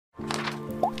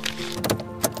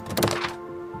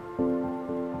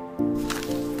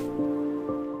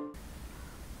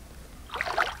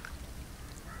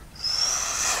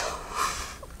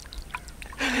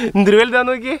എന്തൊരു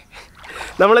വലുതാന്ന് നോക്കിയേ.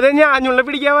 നമ്മളിത് ഞാഞ്ഞുള്ള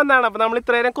പിടിക്കാൻ വന്നതാണ്. അപ്പോൾ നമ്മൾ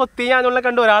ഇത്രയും കൊത്തി ഞാഞ്ഞുള്ള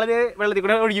കണ്ടു. ഒരാളിത് വെള്ളത്തിൽ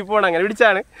കൂടെ ഒഴുകി പോകണം, അങ്ങനെ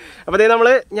പിടിച്ചാണ്. അപ്പോൾ അതേ നമ്മൾ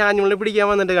ഞാഞ്ഞുള്ള പിടിക്കാൻ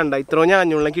വന്നിട്ട് കണ്ട ഇത്രയും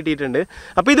ഞാഞ്ഞുള്ള കിട്ടിയിട്ടുണ്ട്.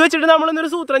 അപ്പോൾ ഇത് വെച്ചിട്ട്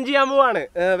നമ്മളിന്നൊരു സൂത്രം ചെയ്യാൻ പോവാണ്.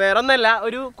 വേറെ ഒന്നല്ല,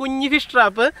 ഒരു കുഞ്ഞ് ഫിഷ്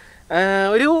ട്രാപ്പ്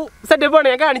ഒരു സെറ്റപ്പാണ്.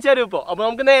 ഞാൻ കാണിച്ചു തരും ഇപ്പോൾ. അപ്പോൾ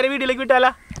നമുക്ക് നേരെ വീഡിയോയിലേക്ക്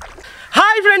വിട്ടാലോ.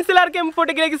 ഹായ് ഫ്രണ്ട്സ്, എല്ലാവർക്കും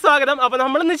എംഫോട്ടിക്കിലേക്ക് സ്വാഗതം. അപ്പോൾ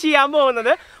നമ്മളിന്ന് ചെയ്യാൻ പോകുന്നത്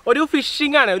ഒരു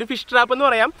ഫിഷിംഗ് ആണ്, ഒരു ഫിഷ് ട്രാപ്പ് എന്ന്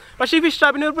പറയാം. പക്ഷേ ഈ ഫിഷ്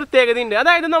ട്രാപ്പിന് ഒരു പ്രത്യേകതയുണ്ട്.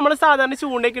 അതായത് നമ്മൾ സാധാരണ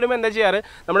ചൂണ്ടയ്ക്ക് ഇടുമ്പോൾ എന്താ ചെയ്യാറ്,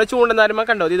 നമ്മുടെ ചൂണ്ടെന്നാരുമ്പോൾ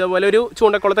കണ്ടോ ഇതേപോലെ ഒരു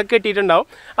ചൂണ്ടക്കുളത്തൊക്കെ കെട്ടിയിട്ടുണ്ടാവും.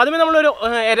 അതുപോലെ നമ്മളൊരു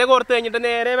ഇര കോർത്ത് കഴിഞ്ഞിട്ട്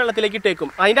നേരെ വെള്ളത്തിലേക്ക്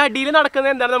ഇട്ടേക്കും. അതിൻ്റെ അടിയിൽ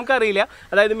നടക്കുന്നത് എന്താണെന്ന് നമുക്കറിയില്ല.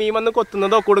 അതായത് മീൻ വന്ന്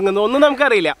കൊത്തുന്നതോ കുടുങ്ങുന്നതോ ഒന്നും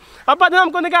നമുക്കറിയില്ല. അപ്പോൾ അത്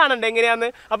നമുക്കൊന്ന് കാണണ്ടേ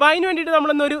എങ്ങനെയാണെന്ന്. അപ്പോൾ അതിന് വേണ്ടിയിട്ട്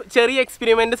നമ്മളിന്നൊരു ചെറിയ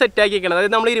എക്സ്പെരിമെൻറ്റ് സെറ്റാക്കിയിരിക്കണം.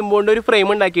 അതായത് നമ്മൾ ഇരുമ്പുകൊണ്ട് ഒരു ഫ്രെയിം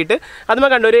ഉണ്ടാക്കിയിട്ട്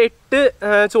അതുമ്പോൾ കണ്ടോ ഒരു 8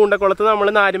 ചൂണ്ടക്കുളത്ത് നമ്മൾ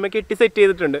നാരുമ കെട്ടി സെറ്റ്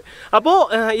ചെയ്തിട്ടുണ്ട്. അപ്പോൾ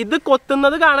ഇത്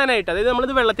കൊത്തുന്നത് കാണാനായിട്ട്, അതായത്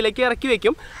നമ്മളിത് വെള്ളത്തിലേക്ക് ഇറക്കി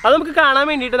വെക്കും. അത് നമുക്ക് കാണാൻ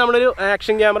വേണ്ടിയിട്ട് നമ്മളൊരു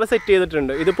ആക്ഷൻ ക്യാമറ സെറ്റ്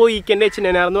ചെയ്തിട്ടുണ്ട്. ഇതിപ്പോൾ ഈക്കൻ്റെ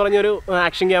HNR എന്ന് പറഞ്ഞൊരു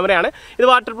ആക്ഷൻ ക്യാമറയാണ്. ഇത്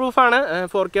വാട്ടർ പ്രൂഫാണ്,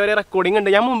 4K വരെ റെക്കോർഡിംഗ് ഉണ്ട്.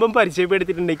 ഞാൻ മുമ്പും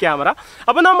പരിചയപ്പെടുത്തിയിട്ടുണ്ട് ഈ ക്യാമറ.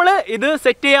 അപ്പോൾ നമ്മൾ ഇത്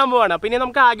സെറ്റ് ചെയ്യാൻ പോവാണ്. പിന്നെ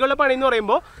നമുക്ക് ആകെയുള്ള പണി എന്ന്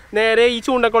പറയുമ്പോൾ നേരെ ഈ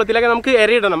ചൂണ്ടക്കുളത്തിലൊക്കെ നമുക്ക്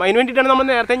ഇരയിടണം. അതിന് വേണ്ടിയിട്ടാണ് നമ്മൾ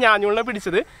നേരത്തെ ഞാഞ്ഞുള്ള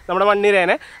പിടിച്ചത്, നമ്മുടെ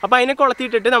മണ്ണിരേനെ. അപ്പോൾ അതിനെ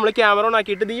കുളത്തിയിട്ടിട്ട് നമ്മൾ ക്യാമറ ഓൺ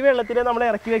ആക്കിയിട്ട് ഈ വെള്ളത്തിൽ നമ്മൾ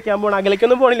ഇറക്കി വെക്കാൻ പോകണം.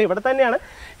 അകലേക്കൊന്നും പോകണില്ല, ഇവിടെ തന്നെയാണ്.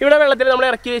 ഇവിടെ വെള്ളത്തിൽ നമ്മൾ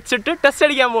ഇറക്കി വെച്ചിട്ട് ടെസ്റ്റ്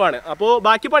അടിക്കാൻ പോവാണ്. അപ്പോൾ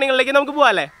ബാക്കി പണികളിലേക്ക് നമുക്ക് പോകാം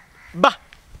അല്ലേ. ബാ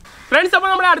ഫ്രണ്ട്സ്, അപ്പോൾ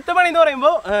നമ്മുടെ അടുത്ത പണി എന്ന്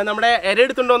പറയുമ്പോൾ നമ്മുടെ ഇര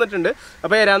എടുത്തുകൊണ്ട് വന്നിട്ടുണ്ട്.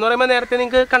 അപ്പോൾ ഇര എന്ന് പറയുമ്പോൾ നേരത്തെ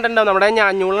നിങ്ങൾക്ക് കണ്ടിട്ടുണ്ടാവും, നമ്മുടെ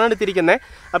ഞാഞ്ഞൂളാണ് എടുത്തിരിക്കുന്നത്.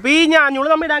 അപ്പോൾ ഈ ഞാഞ്ഞൂള്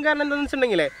നമ്മൾ ഇടാൻ കാരണം എന്താണെന്ന്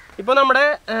വെച്ചിട്ടുണ്ടെങ്കിൽ, ഇപ്പോൾ നമ്മുടെ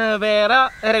വേറെ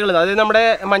ഇരകൾ, അതായത് നമ്മുടെ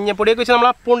മഞ്ഞപ്പൊടിയൊക്കെ വെച്ച് നമ്മൾ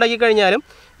അപ്പം ഉണ്ടാക്കി കഴിഞ്ഞാലും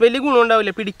വലിയ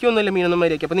ഗുണമുണ്ടാവില്ല, പിടിക്കൊന്നുമില്ല മീനൊന്നും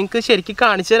മരിയൊക്കെ. അപ്പോൾ നിങ്ങൾക്ക് ശരിക്കും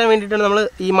കാണിച്ചു തരാൻ വേണ്ടിയിട്ടാണ് നമ്മൾ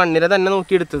ഈ മണ്ണിര തന്നെ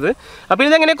നോക്കിയെടുത്തത്. അപ്പോൾ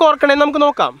ഇതെങ്ങനെ കോർക്കണേന്ന് നമുക്ക്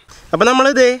നോക്കാം. അപ്പോൾ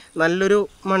നമ്മളിതേ നല്ലൊരു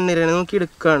മണ്ണിരനെ നോക്കി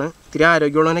എടുക്കുകയാണ്. ഇത്തിരി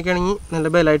ആരോഗ്യമുള്ളവനൊക്കെ ആണെങ്കിൽ നല്ല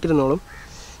ബലമായിട്ടിരുന്നോളും.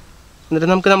 എന്നിട്ട്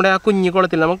നമുക്ക് നമ്മുടെ ആ കുഞ്ഞി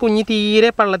കുളത്തിൽ, നമ്മൾ കുഞ്ഞി തീരെ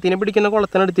പള്ളത്തിനെ പിടിക്കുന്ന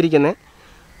കുളത്താണ് എടുത്തിരിക്കുന്നത്.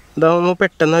 ഇതാകുമ്പോൾ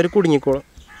പെട്ടെന്ന് അവർ കുടുങ്ങിക്കോളും.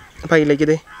 അപ്പോൾ അതിലേക്ക്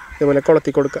ഇതേപോലെ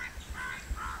കുളത്തിൽ കൊടുക്കുക.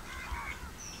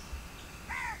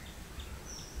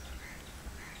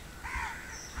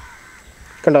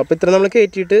 കണ്ടോ, അപ്പോൾ ഇത്ര നമ്മൾ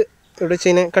കയറ്റിയിട്ട് ഇവിടെ വെച്ച്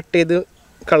കഴിഞ്ഞാൽ കട്ട് ചെയ്ത്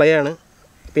കളയാണ്.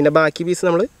 പിന്നെ ബാക്കി പീസ്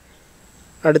നമ്മൾ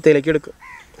അടുത്തേക്ക് എടുക്കും.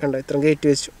 കണ്ടോ, ഇത്രയും കയറ്റി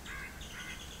വെച്ചു.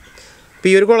 അപ്പോൾ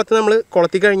ഈ ഒരു കുളത്ത് നമ്മൾ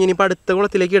കുളത്തിൽ കഴിഞ്ഞ് ഇനിയിപ്പോൾ അടുത്ത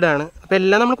കുളത്തിലേക്ക് ഇടാണ്. അപ്പോൾ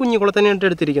എല്ലാം നമ്മൾ കുഞ്ഞു കുളത്ത് തന്നെയാണ്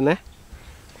എടുത്തിരിക്കുന്നത്.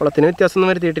 കുളത്തിന് വ്യത്യാസമൊന്നും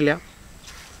വരുത്തിയിട്ടില്ല.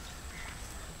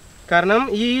 കാരണം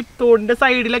ഈ തോടിൻ്റെ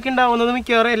സൈഡിലൊക്കെ ഉണ്ടാവുന്നത്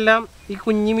മിക്കവാറും എല്ലാം ഈ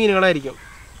കുഞ്ഞു മീനുകളായിരിക്കും.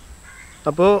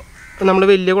 അപ്പോൾ നമ്മൾ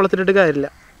വലിയ കുളത്തിലിട്ട് കാര്യമില്ല.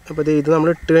 അപ്പോൾ ഇത്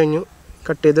നമ്മൾ ഇട്ട് കഴിഞ്ഞു,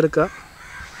 കട്ട് ചെയ്തെടുക്കുക.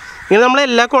 ഇങ്ങനെ നമ്മൾ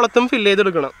എല്ലാ കുളത്തും ഫില്ല്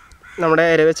ചെയ്തെടുക്കണം നമ്മുടെ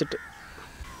ഇര വെച്ചിട്ട്.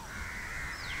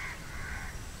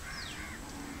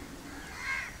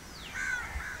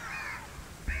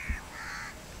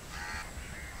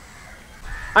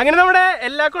 അങ്ങനെ നമ്മുടെ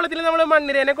എല്ലാ കുളത്തിലും നമ്മൾ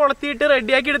മണ്ണിരേനെ കുളത്തിയിട്ട്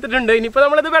റെഡിയാക്കി എടുത്തിട്ടുണ്ട്. ഇനിയിപ്പോൾ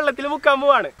നമ്മളിത് വെള്ളത്തിൽ മുക്കാൻ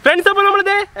പോവാണ് ഫ്രണ്ട്സ്. അപ്പോൾ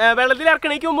നമ്മളിത് വെള്ളത്തിൽ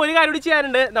ഇറക്കണേക്ക് മുമ്പ് ഒരു കാര്യം കൂടി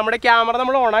ചെയ്യാനുണ്ട്. നമ്മുടെ ക്യാമറ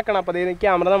നമ്മൾ ഓൺ ആക്കണം. അപ്പോൾ അതേ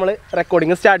ക്യാമറ നമ്മൾ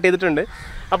റെക്കോർഡിങ് സ്റ്റാർട്ട് ചെയ്തിട്ടുണ്ട്.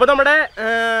 അപ്പോൾ നമ്മുടെ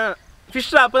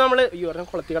ഫിഷ് ട്രാപ്പ് നമ്മൾ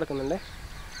കുളത്തിൽ കിടക്കുന്നുണ്ട്.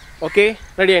 ഓക്കെ,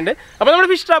 റെഡി ആയിട്ടുണ്ട്. അപ്പോൾ നമ്മുടെ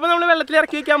ഫിഷ് ട്രാപ്പ് നമ്മൾ വെള്ളത്തിൽ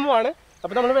ഇറക്കി വെക്കാൻ പോവാണ്.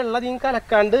 അപ്പോൾ നമ്മൾ വെള്ളം അധികം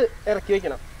കലക്കാണ്ട് ഇറക്കി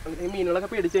വെക്കണം. ഈ മീനുകളൊക്കെ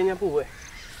പേടിച്ച് കഴിഞ്ഞാൽ പോവേ.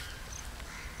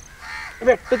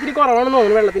 വെട്ടത്തിരി കുറവാണെന്ന്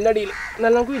തോന്നുന്നു വെള്ളത്തിൻ്റെ അടിയിൽ.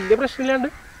 എന്നാലും നമുക്ക് വലിയ പ്രശ്നമില്ലാണ്ട്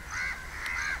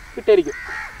കിട്ടായിരിക്കും.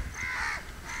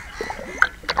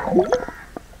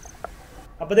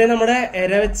 അപ്പോൾ ഇതേ നമ്മുടെ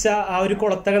ഇര വെച്ച ആ ഒരു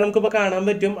കുളത്തൊക്കെ നമുക്കിപ്പോൾ കാണാൻ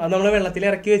പറ്റും. അത് നമ്മൾ വെള്ളത്തിൽ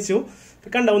ഇറക്കി വെച്ചു.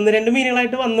 കണ്ട 1-2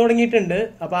 മീനുകളായിട്ട് വന്നു തുടങ്ങിയിട്ടുണ്ട്.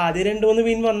 അപ്പോൾ ആദ്യം 2-3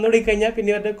 മീൻ വന്നു തുടങ്ങിക്കഴിഞ്ഞാൽ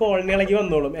പിന്നെ ഇവരുടെ കോളനി ഇളകി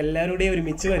വന്നോളും. എല്ലാവരും കൂടി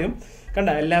ഒരുമിച്ച് വരും. കണ്ട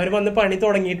എല്ലാവരും വന്ന് പണി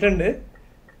തുടങ്ങിയിട്ടുണ്ട്.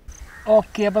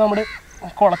 ഓക്കെ, അപ്പോൾ നമ്മൾ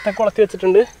കുളത്തി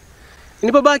വെച്ചിട്ടുണ്ട്.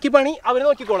 ഇനിയിപ്പോൾ ബാക്കി പണി അവർ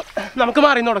നോക്കിക്കോളും. നമുക്ക്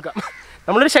മാറി നോക്കാം.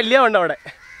 നമ്മളൊരു ശല്യമുണ്ട് അവിടെ.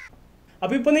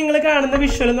 അപ്പോൾ ഇപ്പോൾ നിങ്ങൾ കാണുന്ന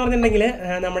വിഷ്വൽ എന്ന് പറഞ്ഞിട്ടുണ്ടെങ്കിൽ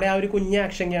നമ്മുടെ ആ ഒരു കുഞ്ഞ്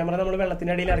ആക്ഷൻ ക്യാമറ നമ്മൾ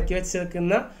വെള്ളത്തിൻ്റെ അടിയിൽ ഇറക്കി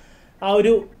വെച്ചേക്കുന്ന ആ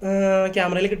ഒരു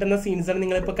ക്യാമറയിൽ കിട്ടുന്ന സീൻസാണ്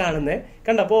നിങ്ങളിപ്പോൾ കാണുന്നത്.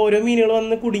 കണ്ടോ, അപ്പോൾ ഓരോ മീനുകൾ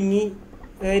വന്ന് കുടുങ്ങി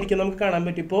ഇരിക്കുന്നത് നമുക്ക് കാണാൻ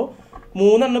പറ്റും. ഇപ്പോൾ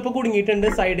 3 എണ്ണം ഇപ്പോൾ കുടുങ്ങിയിട്ടുണ്ട്,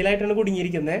 സൈഡിലായിട്ടാണ്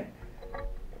കുടുങ്ങിയിരിക്കുന്നത്.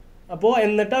 അപ്പോൾ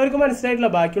എന്നിട്ട് അവർക്ക് മനസ്സിലായിട്ടില്ല.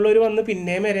 ബാക്കിയുള്ളവർ വന്ന്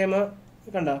പിന്നെയും ഇരയമ്മ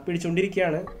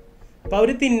പിടിച്ചുകൊണ്ടിരിക്കുകയാണ്. അപ്പോൾ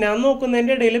അവർ തിന്നാൻ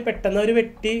നോക്കുന്നതിൻ്റെ ഇടയിൽ പെട്ടെന്ന് അവർ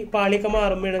വെട്ടി പാളിയൊക്കെ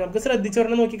മാറുമ്പോഴാണ് നമുക്ക്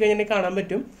ശ്രദ്ധിച്ചൊരെണ്ണം നോക്കിക്കഴിഞ്ഞാൽ കാണാൻ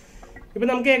പറ്റും. ഇപ്പം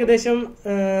നമുക്ക് ഏകദേശം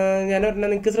ഞാൻ ഒരെണ്ണം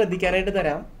നിങ്ങൾക്ക് ശ്രദ്ധിക്കാനായിട്ട്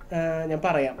തരാം, ഞാൻ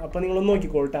പറയാം. അപ്പോൾ നിങ്ങളൊന്ന്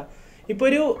നോക്കിക്കോളട്ടാ. ഇപ്പോൾ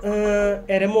ഒരു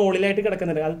ഇര മുകളിലായിട്ട്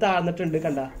കിടക്കുന്നുണ്ട്, അത് താഴ്ന്നിട്ടുണ്ട്.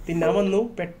 തിന്നാൻ വന്നു,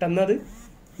 പെട്ടെന്ന് അത്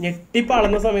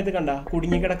ഞെട്ടിപ്പാളുന്ന സമയത്ത്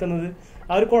കുടുങ്ങി കിടക്കുന്നത്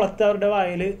ആ ഒരു കുളത്ത് അവരുടെ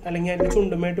വായിൽ അല്ലെങ്കിൽ അതിൻ്റെ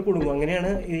ചുണ്ടുമായിട്ട് കുടുങ്ങും.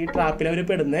 അങ്ങനെയാണ് ഈ ട്രാപ്പിൽ അവർ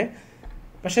പെടുന്നത്.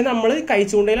 പക്ഷെ നമ്മൾ കൈ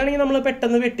ചൂണ്ടയിലാണെങ്കിൽ നമ്മൾ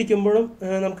പെട്ടെന്ന് വെട്ടിക്കുമ്പോഴും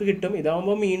നമുക്ക് കിട്ടും.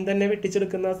 ഇതാവുമ്പോൾ മീൻ തന്നെ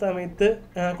വെട്ടിച്ചെടുക്കുന്ന സമയത്ത്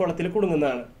കുളത്തിൽ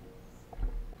കുടുങ്ങുന്നതാണ്.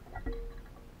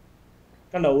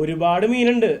 കണ്ടോ, ഒരുപാട്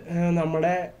മീനുണ്ട്.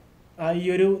 നമ്മുടെ ഈ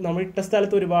ഒരു നമ്മൾ ഇട്ട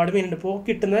സ്ഥലത്ത് ഒരുപാട് മീനുണ്ട്. ഇപ്പോൾ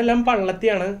കിട്ടുന്നതെല്ലാം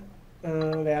പള്ളത്തിയാണ്.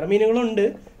 വേറെ മീനുകളുണ്ട്,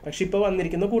 പക്ഷെ ഇപ്പോൾ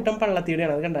വന്നിരിക്കുന്ന കൂട്ടം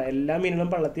പള്ളത്തിയുടെയാണ്. അത് കണ്ട എല്ലാ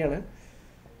മീനുകളും പള്ളത്തിയാണ്.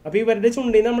 അപ്പോൾ ഇവരുടെ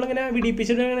ചുണ്ടിൽ നമ്മളിങ്ങനെ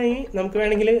വിടിപ്പിച്ചിട്ടുണ്ടെങ്കിൽ നമുക്ക്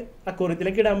വേണമെങ്കിൽ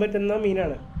അക്വാറിയത്തിലേക്ക് ഇടാൻ പറ്റുന്ന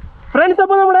മീനാണ്. ഫ്രണ്ട്സ്,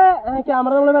 അപ്പോൾ നമ്മുടെ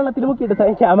ക്യാമറ നമ്മൾ വെള്ളത്തിൽ മുക്കിയിട്ട്,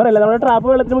 ക്യാമറ അല്ല നമ്മുടെ ട്രാപ്പ്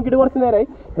വെള്ളത്തിൽ മുക്കിയിട്ട് കുറച്ച്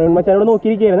നേരമായി മച്ചാനോട്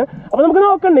നോക്കിയിരിക്കുകയായിരുന്നു. അപ്പോൾ നമുക്ക്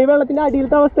നോക്കണ്ടേ ഈ വെള്ളത്തിൻ്റെ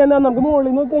അടിയിലത്തെ അവസ്ഥ എന്താണ്. നമുക്ക്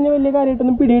മുകളിൽ നോക്കി കഴിഞ്ഞാൽ വലിയ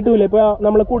കാര്യമായിട്ടൊന്നും പിടിയിട്ടില്ല. ഇപ്പോൾ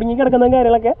നമ്മൾ കുടുങ്ങി കിടക്കുന്ന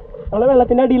കാര്യങ്ങളൊക്കെ നമ്മൾ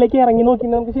വെള്ളത്തിൻ്റെ അടിയിലേക്ക് ഇറങ്ങി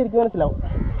നോക്കി നമുക്ക് ശരിക്കും മനസ്സിലാവും.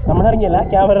 നമ്മൾ ഇറങ്ങിയല്ല,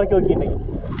 ക്യാമറയൊക്കെ നോക്കിയിട്ടുണ്ടെങ്കിൽ.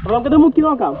 അപ്പോൾ നമുക്കത് മുക്കി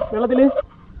നോക്കാം വെള്ളത്തിൽ.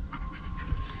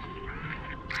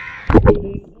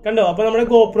 കണ്ടോ, അപ്പോൾ നമ്മുടെ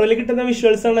ഗോപ്രോയിൽ കിട്ടുന്ന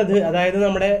വിഷ്വൽസ് ആണത്. അതായത്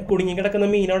നമ്മുടെ കുടുങ്ങി കിടക്കുന്ന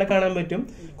മീനവിടെ കാണാൻ പറ്റും.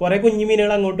 കുറെ കുഞ്ഞു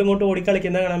മീനുകൾ അങ്ങോട്ടും ഇങ്ങോട്ടും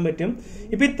ഓടിക്കളിക്കുന്ന കാണാൻ പറ്റും.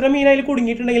 ഇപ്പൊ ഇത്ര മീനായാലും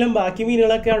കുടുങ്ങിയിട്ടുണ്ടെങ്കിലും ബാക്കി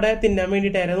മീനുകളൊക്കെ അവിടെ തിന്നാൻ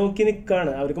വേണ്ടിയിട്ട് ഇര നോക്കി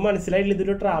നിൽക്കുകയാണ്. അവർക്ക് മനസ്സിലായിട്ടില്ല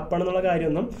ഇതൊരു ട്രാപ്പാണെന്നുള്ള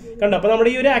കാര്യമൊന്നും. കണ്ടോ, അപ്പോൾ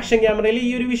നമ്മുടെ ഈ ഒരു ആക്ഷൻ ക്യാമറയിൽ ഈ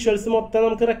ഒരു വിഷ്വൽസ് മൊത്തം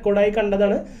നമുക്ക് റെക്കോർഡായി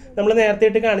കണ്ടതാണ്. നമ്മൾ നേരത്തെ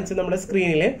ആയിട്ട് കാണിച്ചത് നമ്മുടെ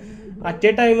സ്ക്രീനിൽ. അറ്റ്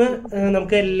എ ടൈം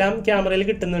നമുക്ക് എല്ലാം ക്യാമറയിൽ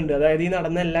കിട്ടുന്നുണ്ട്. അതായത് ഈ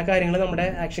നടന്ന എല്ലാ കാര്യങ്ങളും നമ്മുടെ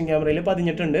ആക്ഷൻ ക്യാമറയിൽ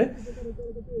പതിഞ്ഞിട്ടുണ്ട്.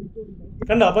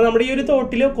 കണ്ടോ, അപ്പൊ നമ്മുടെ ഈ ഒരു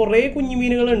തോട്ടില് കുറെ കുഞ്ഞു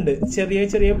മീനുകളുണ്ട്. ചെറിയ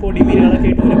ചെറിയ പൊടി മീനുകളൊക്കെ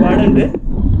ആയിട്ട് ഒരുപാടുണ്ട്.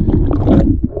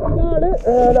 ഇതാണ്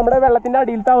നമ്മുടെ വെള്ളത്തിന്റെ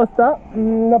അടിയിലത്തെ അവസ്ഥ.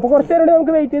 അപ്പൊ കുറച്ച് നേരം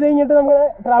നമുക്ക് വെയിറ്റ് ചെയ്ത് കഴിഞ്ഞിട്ട് നമ്മുടെ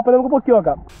ട്രാപ്പ് നമുക്ക് പൊക്കി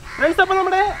നോക്കാം. ഫ്രണ്ട്സ്, അപ്പൊ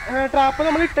നമ്മുടെ ട്രാപ്പ്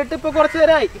നമ്മൾ ഇട്ടിട്ട് ഇപ്പൊ കുറച്ച്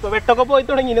നേരമായി. ഇപ്പൊ വെട്ടൊക്കെ പോയി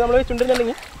തുടങ്ങി. നമ്മൾ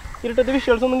വെച്ചിട്ടുണ്ടെങ്കിൽ ഇരുട്ടത്ത്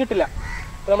വിഷ്വൽസ് ഒന്നും കിട്ടില്ല.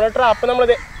 നമ്മുടെ ട്രാപ്പ്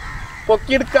നമ്മളിത്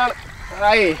പൊക്കിയെടുക്കാണ്.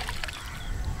 ആയേ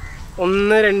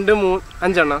 1 2 3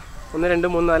 5 1 2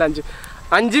 3 4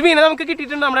 5 മീനെ നമുക്ക്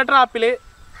കിട്ടിയിട്ടുണ്ട് നമ്മുടെ ട്രാപ്പില്.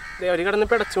 അവർ കിടന്ന്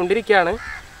പിടച്ചുകൊണ്ടിരിക്കുകയാണ്.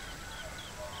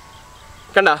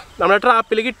 കണ്ട, നമ്മുടെ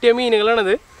ട്രാപ്പിൽ കിട്ടിയ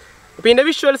മീനുകളാണിത്. അപ്പോൾ ഇതിൻ്റെ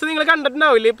വിഷ്വൽസ് നിങ്ങൾ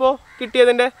കണ്ടിട്ടുണ്ടാവില്ലേ ഇപ്പോൾ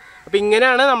കിട്ടിയതിൻ്റെ. അപ്പോൾ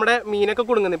ഇങ്ങനെയാണ് നമ്മുടെ മീനൊക്കെ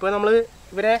കുടുങ്ങുന്നത്. ഇപ്പോൾ നമ്മൾ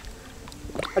ഇവരെ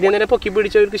അധികം നേരം പൊക്കി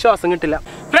പിടിച്ചവർക്ക് ശ്വാസം കിട്ടില്ല.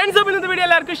 ഫ്രണ്ട്സ്, അപ്പോൾ ഇന്നത്തെ വീഡിയോ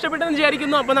എല്ലാവർക്കും ഇഷ്ടപ്പെട്ടെന്ന്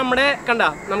വിചാരിക്കുന്നു. അപ്പോൾ നമ്മുടെ കണ്ട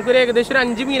നമുക്കൊരു ഏകദേശം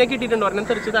 5 മീനെ കിട്ടിയിട്ടുണ്ട്. ഒരെണ്ണം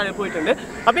തെറിച്ച് താഴെ പോയിട്ടുണ്ട്.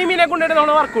 അപ്പോൾ ഈ മീനെ കൊണ്ടുപോയിട്ട്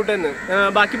നമ്മൾ വർക്കൗട്ട് ചെയ്യുന്നത്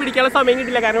ബാക്കി പിടിക്കാനുള്ള സമയം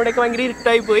കിട്ടില്ല. കാരണം ഇവിടെയൊക്കെ ഭയങ്കര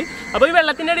ഇരുട്ടായി പോയി. അപ്പോൾ ഈ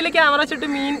വെള്ളത്തിൻ്റെ ഇടയിൽ ക്യാമറ വെച്ചിട്ട്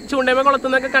മീൻ ചൂണ്ടമേ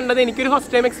കൊളുത്തുന്നതൊക്കെ കണ്ടത് എനിക്കൊരു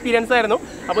ഫസ്റ്റ് ടൈം എക്സ്പീരിയൻസ് ആയിരുന്നു.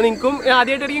 അപ്പോൾ നിങ്ങൾക്കും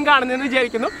ആദ്യമായിട്ടായിരിക്കും കാണുന്നതെന്ന്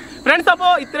വിചാരിക്കുന്നു. ഫ്രണ്ട്സ്,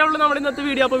 അപ്പോൾ ഇത്രയേ ഉള്ളൂ നമ്മുടെ ഇന്നത്തെ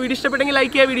വീഡിയോ. അപ്പോൾ വീഡിയോ ഇഷ്ടപ്പെട്ടെങ്കിൽ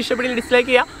ലൈക്ക് ചെയ്യുക, വീഡിയോ ഇഷ്ടപ്പെട്ടെങ്കിൽ ഡിസ്ലൈക്ക്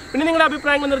ചെയ്യുക. പിന്നെ നിങ്ങളുടെ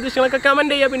അഭിപ്രായങ്ങളും നിർദ്ദേശങ്ങളൊക്കെ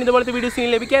കമൻറ്റ് ചെയ്യുക. പിന്നെ ഇതുപോലത്തെ വീഡിയോസ്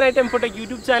ലഭിക്കാനായിട്ട് എംഫോടെക്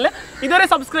യൂട്യൂബ് ചാനൽ ഇതുവരെ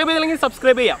സബ്സ്ക്രൈബ് ചെയ്തില്ലെങ്കിൽ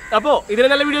സബ്സ്ക്രൈബ് ചെയ്യാം. അപ്പോൾ ഇതിന്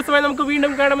നല്ല വീഡിയോസുമായി നമുക്ക്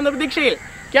വീണ്ടും കാണാമെന്ന പ്രതീക്ഷയിൽ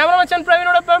camera Machan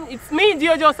പ്രവീണോടൊപ്പം it's me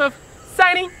Jio Joseph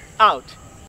signing out.